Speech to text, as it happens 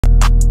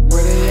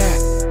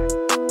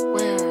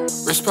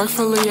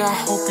Respectfully, I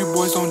hope you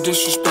boys don't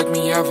disrespect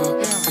me ever.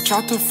 I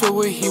tried to feel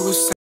what he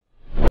was saying.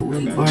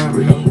 Wait,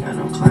 barber, he ain't got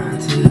no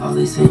clientele. All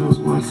they seen was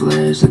one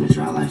flash and it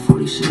dropped like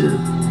 40 shit.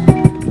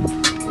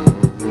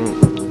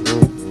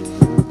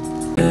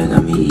 Yeah,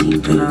 got me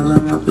eating pain. I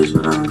love my bitch,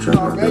 but I don't trust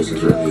my bitch.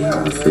 It's really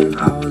how I feel.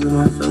 I was in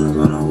my feelings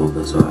when I woke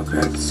up, so I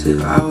cracked the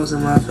seal. I was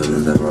in my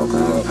feelings that broke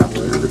on, pop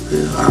another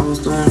pill. I was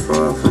doing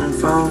fraud from the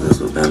phone, that's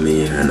what got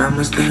me here. And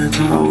I'ma stand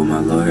tall with my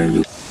lawyer.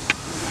 You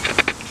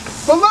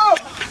pull up!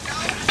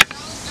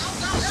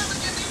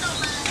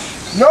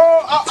 No,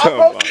 I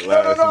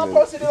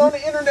posted it on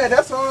the internet.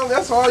 That's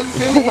all. You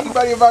feel me?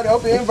 Anybody about to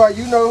open invite,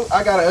 you know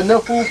I got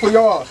enough food for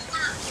y'all.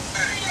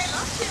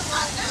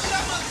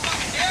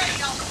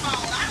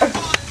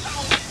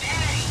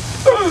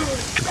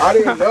 I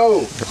didn't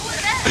know.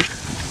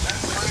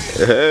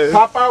 Hey.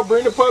 Pop out,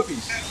 bring the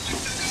puppies.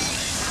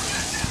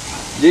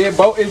 Yeah, it's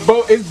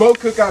boat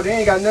cookout. They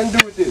ain't got nothing to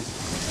do with this.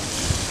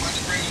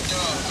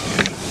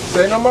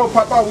 Say no more.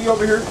 Pop out. We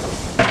over here.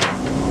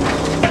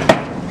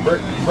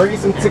 Bring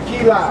some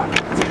tequila.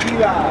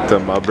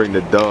 Talking about bring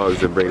the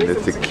dogs and bring the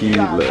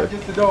tequila. Not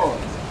just the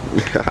dogs.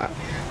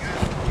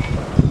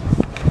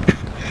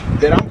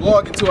 Then I'm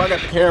vlogging too. I got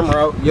the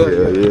camera out. Yeah.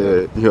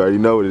 You already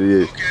know what it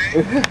is.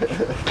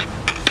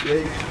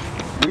 Yeah.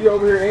 We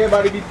over here.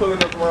 Everybody be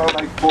pulling up around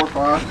like 4 or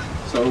 5.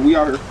 So we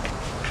out here.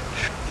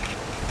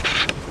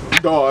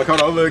 Dog,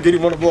 hold on, look, get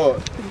him on the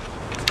vlog.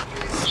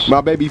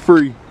 My baby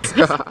free.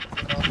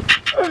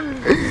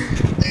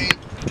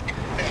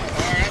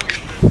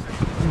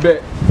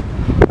 Bet.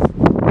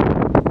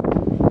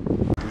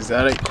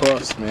 Exotic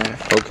cost, man.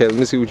 Okay, let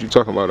me see what you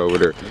talking about over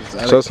there.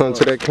 Show something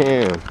to that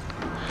cam.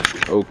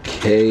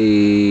 Okay,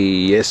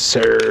 yes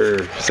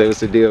sir. Say what's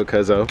the deal,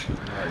 cuzzo?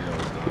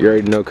 You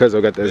already know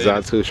cuzzo got that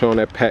Zatu. Showing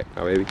that pack,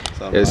 my baby.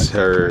 Yes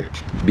sir.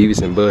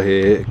 Beavis and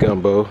Butthead,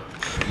 Gumbo.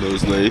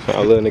 Loose leaf.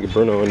 I love nigga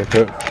Bruno in the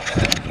cup.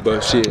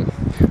 But shit,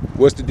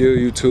 what's the deal,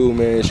 YouTube,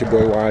 man? It's your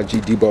boy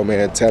YG Debo,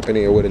 man, tapping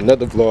in with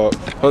another vlog.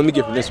 Oh, let me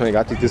get from this one.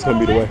 I think this gonna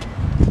be the way.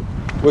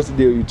 What's the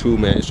deal, YouTube,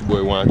 man? It's your boy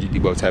YG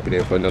Debo tapping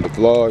in for another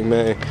vlog,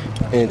 man.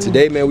 And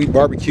today, man, we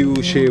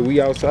barbecue shit. We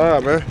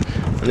outside, man.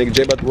 My nigga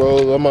Jay about to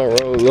roll. I'm about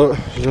to roll up.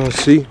 You gonna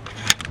see?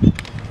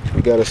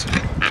 We got us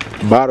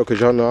a bottle, cause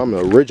y'all know I'm the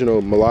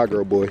original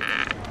Milagro boy.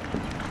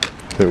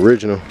 The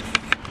original.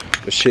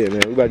 But shit,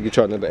 man, we about to get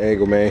y'all another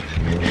angle, man.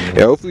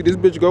 Yeah, hopefully this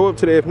bitch go up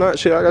today. If not,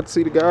 shit, I got to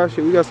see the guys.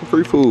 Shit, we got some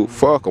free food.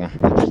 Fuck them.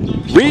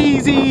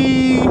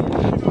 Reezy!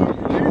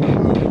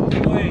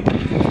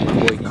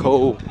 Boy,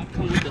 Cole.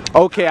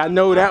 Okay, I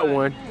know that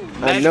one.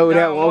 I know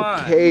that one.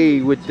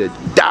 Okay, with the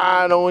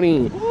dime on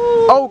him.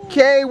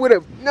 Okay, with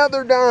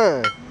another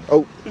dime.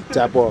 Oh,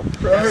 tap off.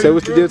 Say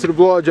what's the deal to the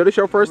vlog, Joe. This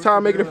your first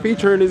time making a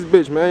feature in this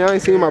bitch, man. Y'all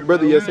ain't seen my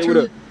brother yet. Say what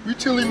up. We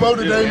chilly mo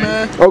today,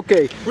 man.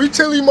 Okay. We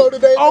chilly mo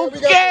today, man.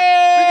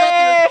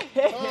 Okay.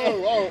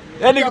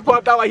 That nigga got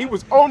popped out like he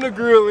was on the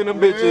grill in them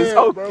bitches. Yeah,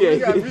 okay.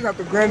 Bro, we got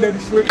the granddaddy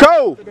slip.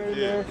 Go.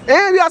 Today,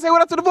 And y'all say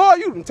what up to the vlog.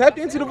 You tapped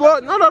into the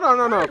vlog. No.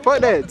 Fuck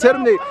that. Tell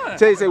them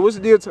niggas. Say what's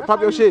the deal? Pop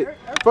your shit.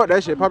 Fuck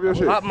that shit. Pop your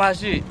shit. Pop my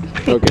shit.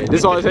 Okay.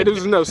 This all I say. This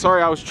was enough.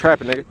 Sorry, I was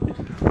trapping, nigga.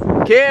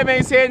 Kev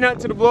ain't said nothing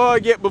to the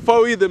vlog yet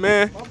before either,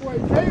 man.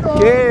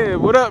 Kev,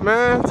 what up,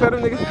 man? Tell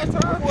them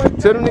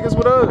niggas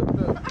what up.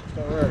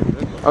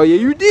 Oh yeah,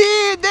 you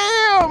did.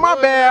 Damn, my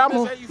bad.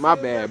 My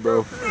bad,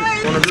 bro.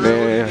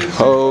 Man,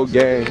 whole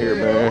gang here,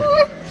 man.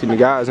 See the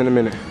guys in a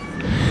minute.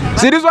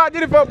 See, this is what I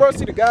did it for, bro.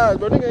 See the guys,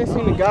 bro. Nigga ain't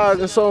seen the guys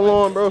in so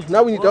long, bro.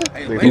 Now we need to.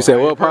 You said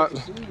what,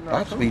 Pops?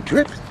 Pops be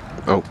dripping.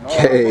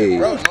 Okay.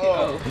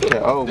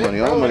 Old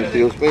money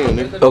still spin,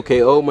 nigga.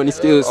 Okay, old money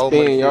still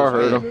spin. Y'all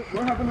heard him.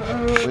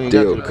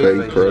 Still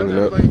cutting, curling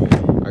up.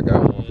 I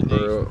got one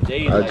pearl.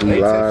 IG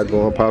live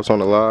going, Pops on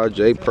the live.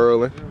 Jay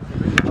purling.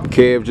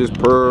 Kev just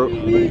purled.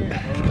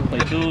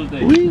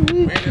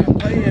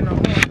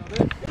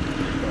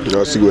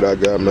 Y'all see what I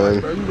got,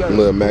 man.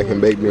 Little mac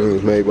and baked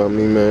beans made by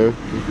me, man.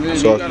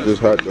 Sausages,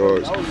 hot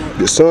dogs.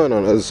 The sun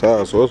on the other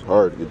side, so it's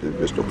hard to get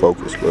this to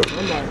focus, but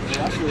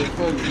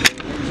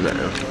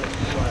nah.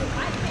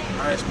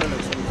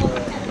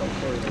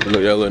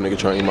 Look, that little nigga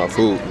trying to eat my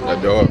food.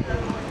 That dog.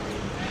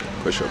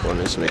 Push up on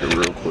this nigga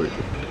real quick.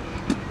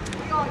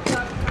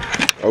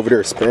 Over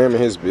there spamming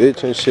his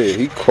bitch and shit.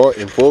 He caught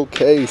in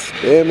 4K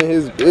spamming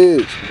his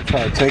bitch.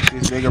 Try to take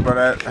this nigga, but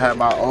I had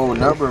my old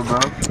number, bro.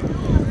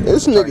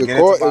 This nigga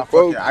caught in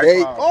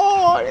 4K.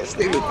 Oh, this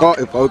nigga caught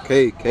in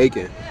 4K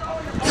caking.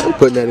 I'm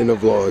putting that in the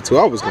vlog too.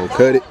 I was gonna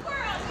cut it.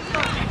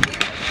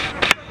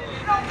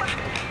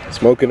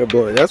 Smoking a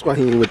blunt. That's why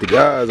he ain't with the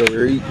guys over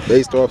here. He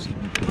faced off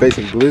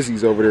facing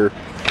glizzies over there.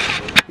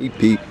 He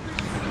peeped.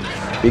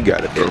 He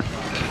got it though.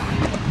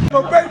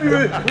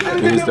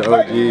 He's the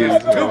OGs.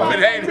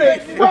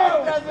 He's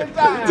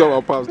talking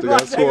about Pops that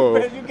got swole.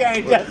 You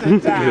can't just in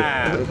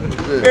time.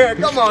 Yeah,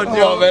 come on,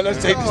 Joe, man.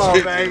 Let's take this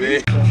shit,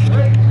 baby.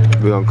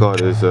 We're gonna call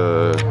this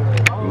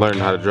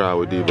learning how to drive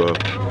with Debo.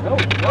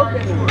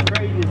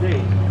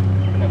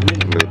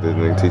 Look at this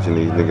nigga teaching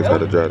these niggas how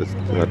to drive the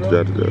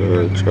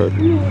truck.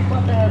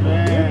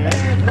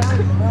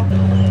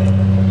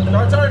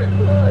 Turn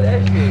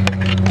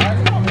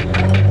it.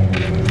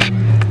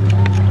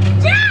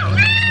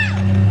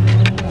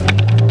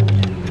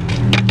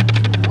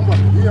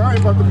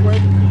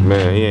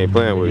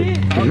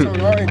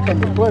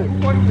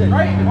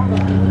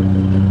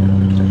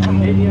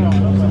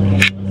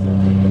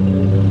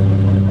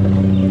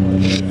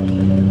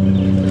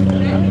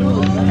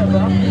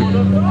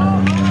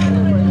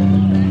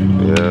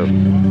 Yeah.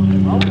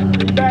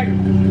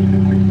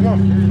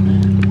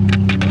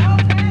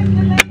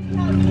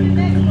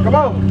 Come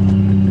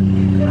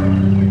on.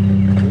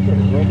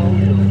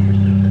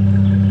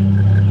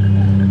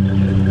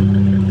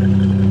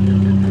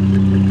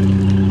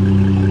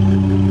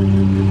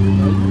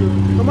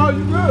 Come on,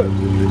 you good. You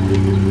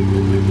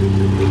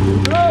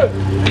good.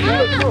 You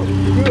good.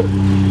 You good.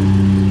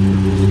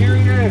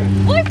 Scary ass.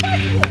 Boy, fuck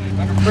you.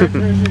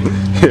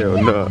 Hell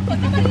no.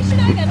 Nobody, you should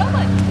not get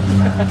nobody.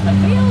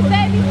 You,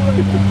 baby.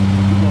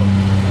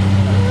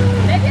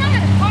 Baby, I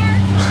had a car.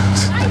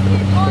 I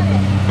did all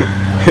that.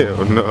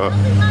 Hell no.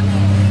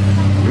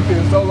 You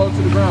feel so low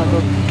to the ground,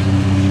 don't you?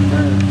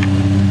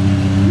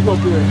 You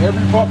gonna feel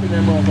every bump in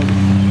that motherfucker.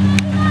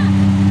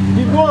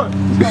 Keep going.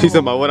 He's talking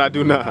about what I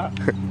do now.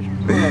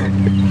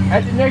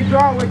 At the next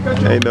driveway,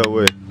 cut you. Ain't no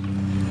way.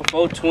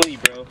 420,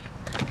 bro.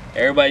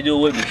 Everybody do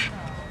it with me.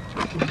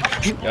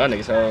 Y'all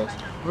niggas hoes.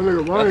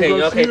 Okay,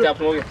 y'all can't stop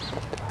smoking.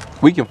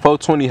 We can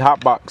 420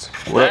 hotbox.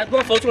 What up?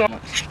 Let's go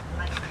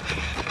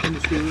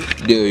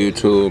 420. Deal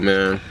YouTube,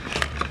 man.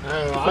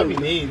 I be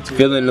needing to.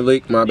 Feeling the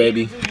leak, my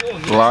baby.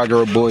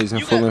 Lager boys in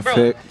full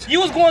effect. You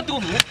was going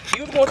through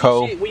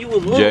Cole, shit when you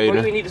was little, bro. You Jada,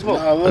 didn't need to smoke.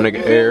 a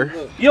nigga Air,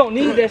 You don't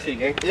need that shit,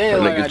 gang. a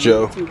nigga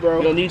Joe. You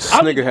don't need This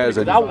nigga has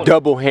a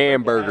double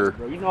hamburger,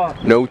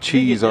 no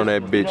cheese on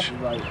that bitch.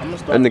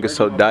 That nigga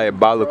so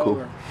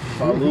diabolical,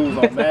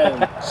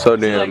 so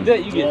damn like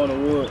that, you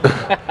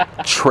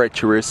get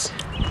treacherous.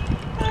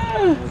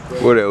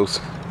 What else?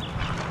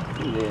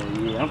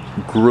 yeah.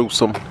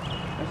 Gruesome.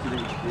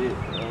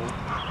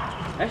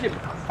 That shit.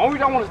 Only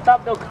reason I want to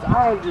stop though, cause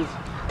I don't just.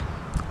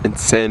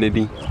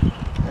 Insanity.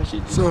 That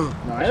shit.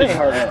 Nah, it ain't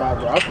hard to stop,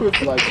 bro. I quit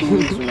for like 2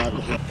 weeks when I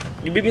quit.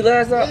 You beat me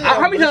last time?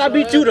 How many times I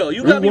beat you though?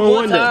 You got me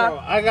one time.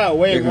 I got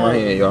way Take my more.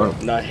 hand, y'all.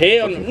 Nah,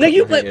 hell no. Nigga,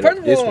 you play, first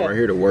of This one all, right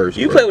here the worst.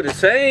 you bro. play with the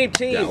same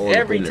team Got all up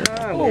every in there.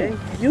 time, man.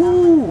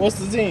 You. What's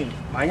the team?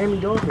 Miami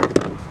Dolphins.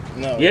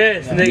 No.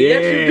 Yes, nigga.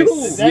 Yes, you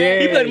do.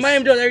 Yes. He play with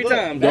Miami Dolphins every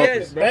time.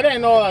 Yes. That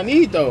ain't all I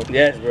need though.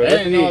 Yes, bro.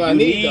 That ain't all I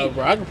need though,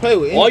 bro. I can play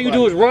with anybody. All you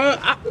do is run.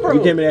 Bro,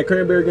 You gave me that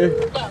cranberry game?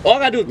 all I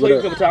gotta do is play you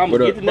a couple times. I'm What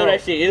gonna up? get to know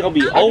that shit. It's gonna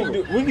be over.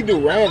 We can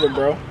do random,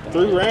 bro.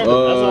 3 random. That's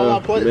all I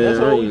play. Man, That's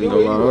I all we ain't do.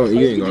 gonna lie. You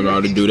ain't gonna know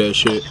how to do that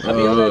shit. I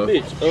be on that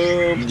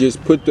bitch. You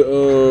just put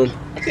the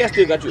I think I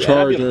still got you.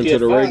 charger I be on into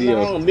the PS5 radio.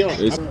 now, I'm be on-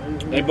 It's-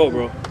 Hey,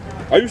 bro.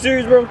 Are you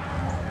serious, bro?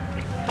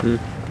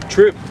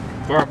 Trip.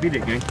 For our beat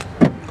it, gang.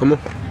 Come on.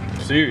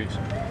 Serious.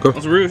 Go.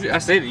 That's real shit. I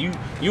said it. You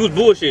was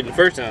bullshitting the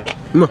first time.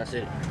 Come on. That's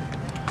it.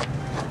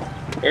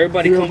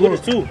 Everybody come with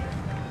us too.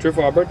 Trip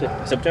for our birthday,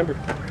 September.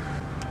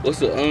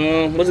 What's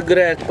a good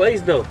ass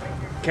place though?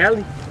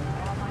 Cali?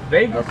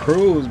 Vegas? A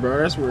cruise, bro.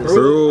 That's where it's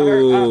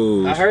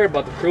Cruise. I heard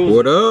about the cruise.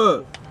 What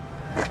up?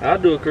 I'll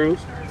do a cruise.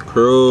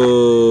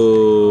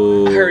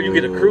 Cruise. I heard you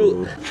get a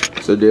cruise.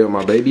 So deal,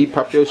 my baby,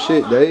 pop your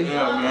shit, Dave.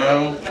 Yeah,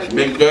 man.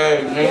 Big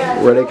Dave,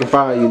 man. Where they can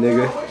find you,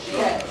 nigga.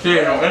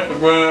 Shit on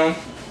Instagram.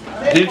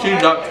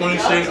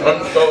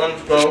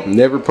 DT.26__.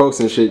 Never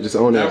posting shit, just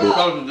on that Never bitch.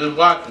 posting, just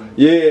watching.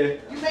 Yeah.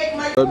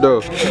 What up,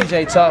 though?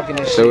 DJ talking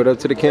and Say shit. what up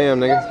to the cam,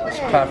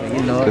 nigga. Popping,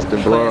 you know. It's the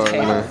vlog,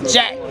 man.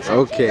 Jack.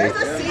 Okay.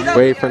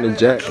 Wait from the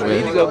Jack, Need to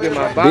man. go get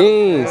my bottle.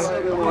 Beans.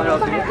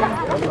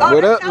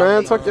 What up,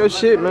 man? Talk your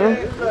shit, man.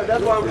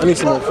 I need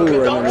some more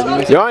food right now.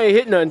 Y'all ain't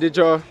hit nothing, did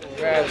y'all?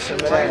 Grab some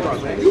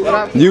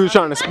Jack. You was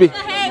trying to speak.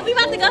 Hey, we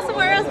about to go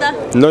somewhere else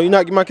though. No, you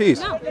not getting my keys.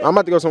 I'm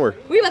about to go somewhere.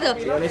 We about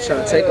to go. They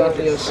trying to take off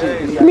your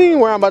shit. What you mean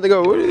where I'm about to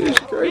go? What is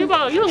shit crazy?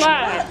 You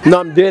lied. No,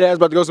 I'm dead ass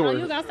about to go You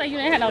somewhere. gonna say you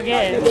ain't had no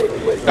gas.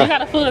 You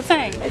got a full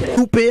tank.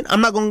 Stupid.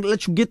 I'm not gonna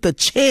let you get the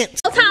chance.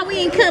 No time we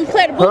ain't come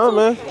play the Huh,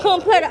 man? Bluetooth.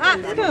 Come play the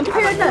ox. Come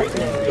play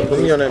nothing. Put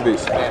me on that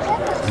bitch.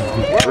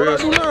 Real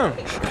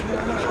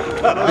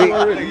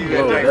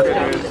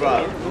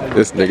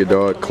This nigga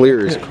dog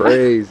clear is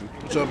crazy.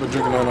 What y'all been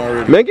drinking on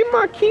already? Man, get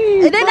my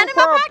keys. They not in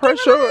my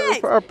pocket, relax.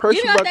 If I press You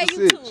you know about that to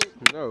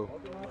sit. No.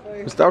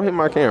 Stop hitting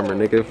my camera,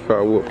 nigga, if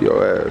I whoop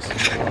your ass.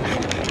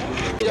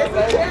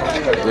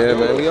 Yeah,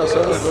 man, we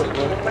outside.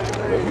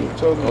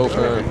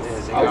 Okay.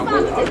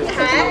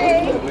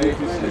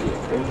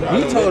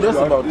 He told us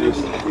about this.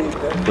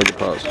 Look at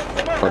pause.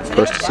 Press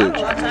the switch.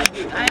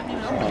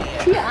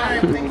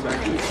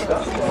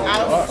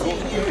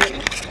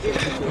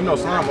 You know,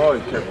 Slime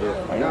always kept it.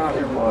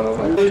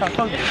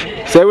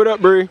 Say what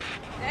up, Bree.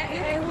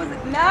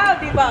 No,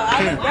 Debo.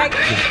 I was like,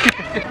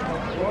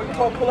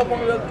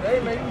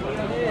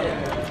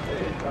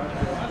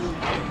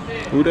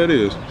 Who that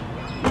is?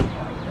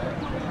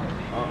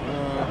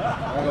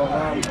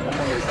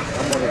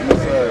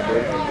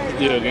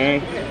 Yeah,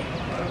 gang.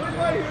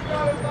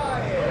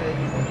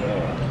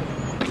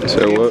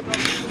 Say what?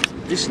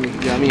 This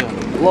nigga got me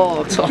on the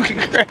wall talking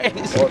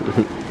crazy.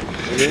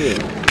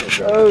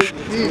 Oh,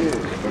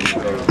 yeah.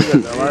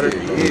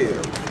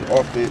 Yeah.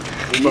 Off it.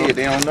 Yeah,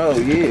 they don't know.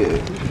 Yeah.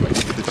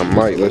 I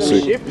might, let's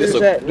see.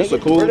 This a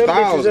cool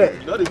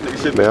 1,000.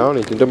 Man, I don't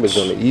even think them is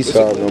on the east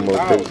side no more.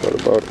 Crazy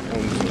part about it.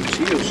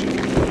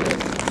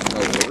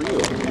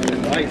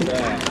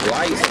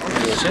 Lights,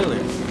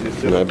 chilling.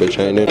 That bitch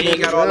ain't it. He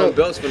ain't got all them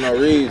belts for no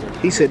reason.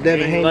 He said,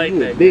 Devin, hey, like you a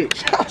that.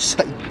 bitch. I was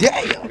like,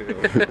 damn.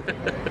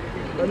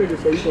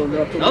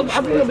 I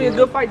think it'll be a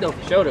good fight though,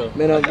 for sure though.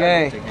 Man, up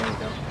gang.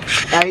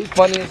 Hey, he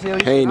funny as hell.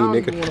 Hey,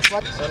 nigga.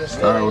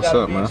 Alright, what's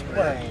up, man?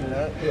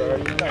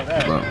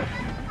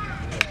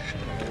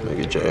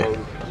 Nigga Jay.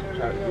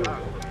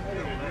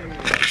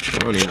 I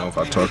don't even know if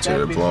I talked to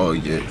the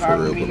vlog yet, for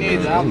real, but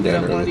man, I'm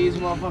down there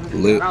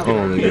lit. I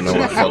don't even know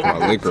where the fuck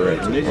my liquor at.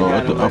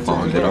 Oh, I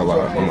found it. I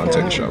lied. I'm gonna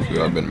take a shot for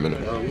you. I've been a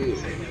minute.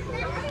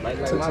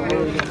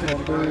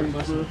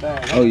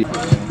 Oh, yeah.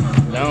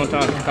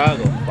 Downtown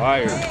Chicago,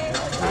 fire.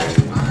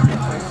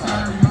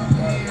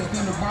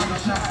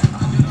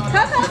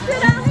 CapCut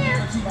still down here?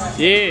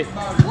 Yeah.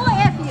 Boy,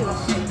 F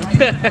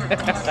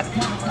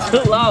you.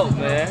 Chill out,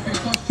 man.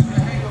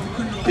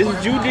 This is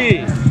what you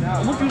did.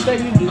 What you think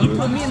you did? You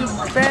put me in the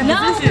bad No,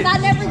 position. because I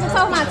never even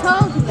told him I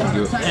told you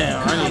that. Damn,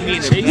 I didn't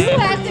mean to. You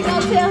have to go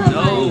tell him.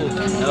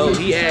 No,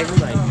 he asked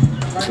like, I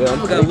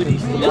forgot what he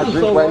said.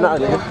 Right now,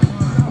 nigga.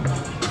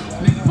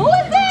 Who is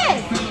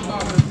this?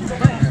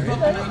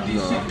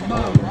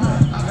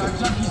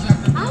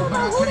 I don't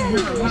know who that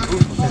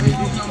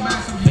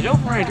is. Your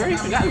friend Drake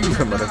got to be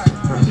somebody.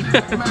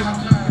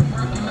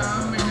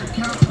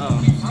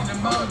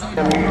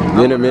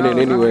 In a minute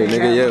anyway,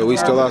 nigga. Yeah, we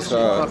still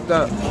outside. Fucked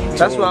up.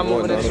 That's why I'm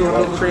moving into a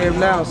little crib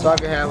now, so I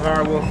can have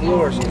hardwood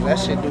floors. Cause that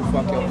shit do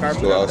fuck your carpet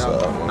Still up. outside,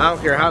 Dog. man. I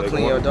don't care how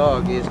clean your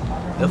dog is,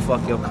 it'll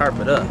fuck your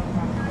carpet up.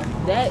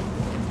 That. I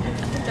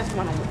think that's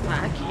one I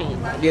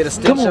can't. Yeah, the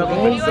stitch of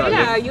them.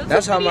 Yeah, you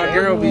That's how my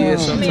girl be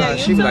is sometimes.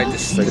 She be like, the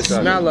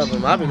smell of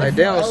them. I be like,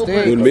 they don't In a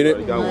stink.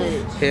 minute.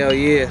 Hell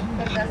yeah.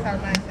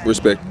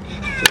 Respect.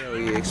 Hell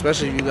yeah.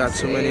 Especially if you got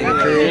too many in the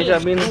crib.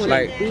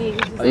 Like,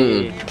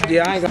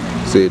 yeah, I ain't got.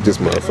 Said this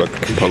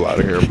motherfucker can pull out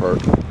of here and park.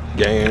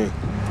 Gang.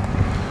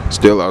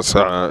 Still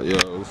outside,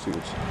 yo.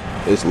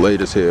 It's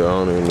late as hell. I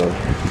don't even know.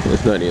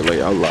 It's not even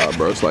late. I lied,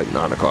 bro. It's like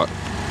 9 o'clock.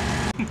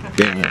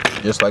 Gang.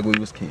 Just like we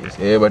was kids.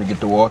 Everybody get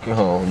to walking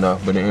home. No,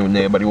 but then when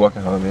everybody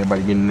walking home,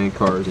 everybody getting in their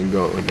cars and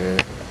going,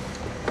 man.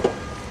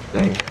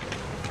 Dang.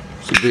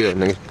 Severe,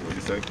 nigga.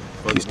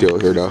 He's still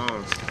here though.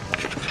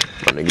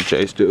 My nigga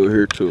Jay still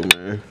here too,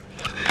 man.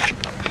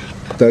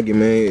 Thuggy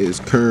man is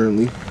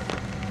currently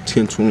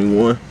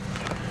 10:21.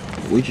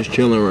 We just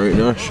chilling right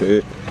now,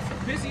 shit.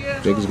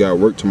 Niggas got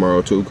work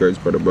tomorrow too, crazy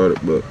part about it,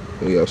 but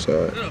we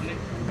outside.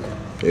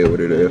 Yeah, what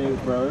it is.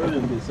 Bro,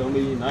 there's been so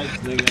many nights,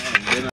 nigga.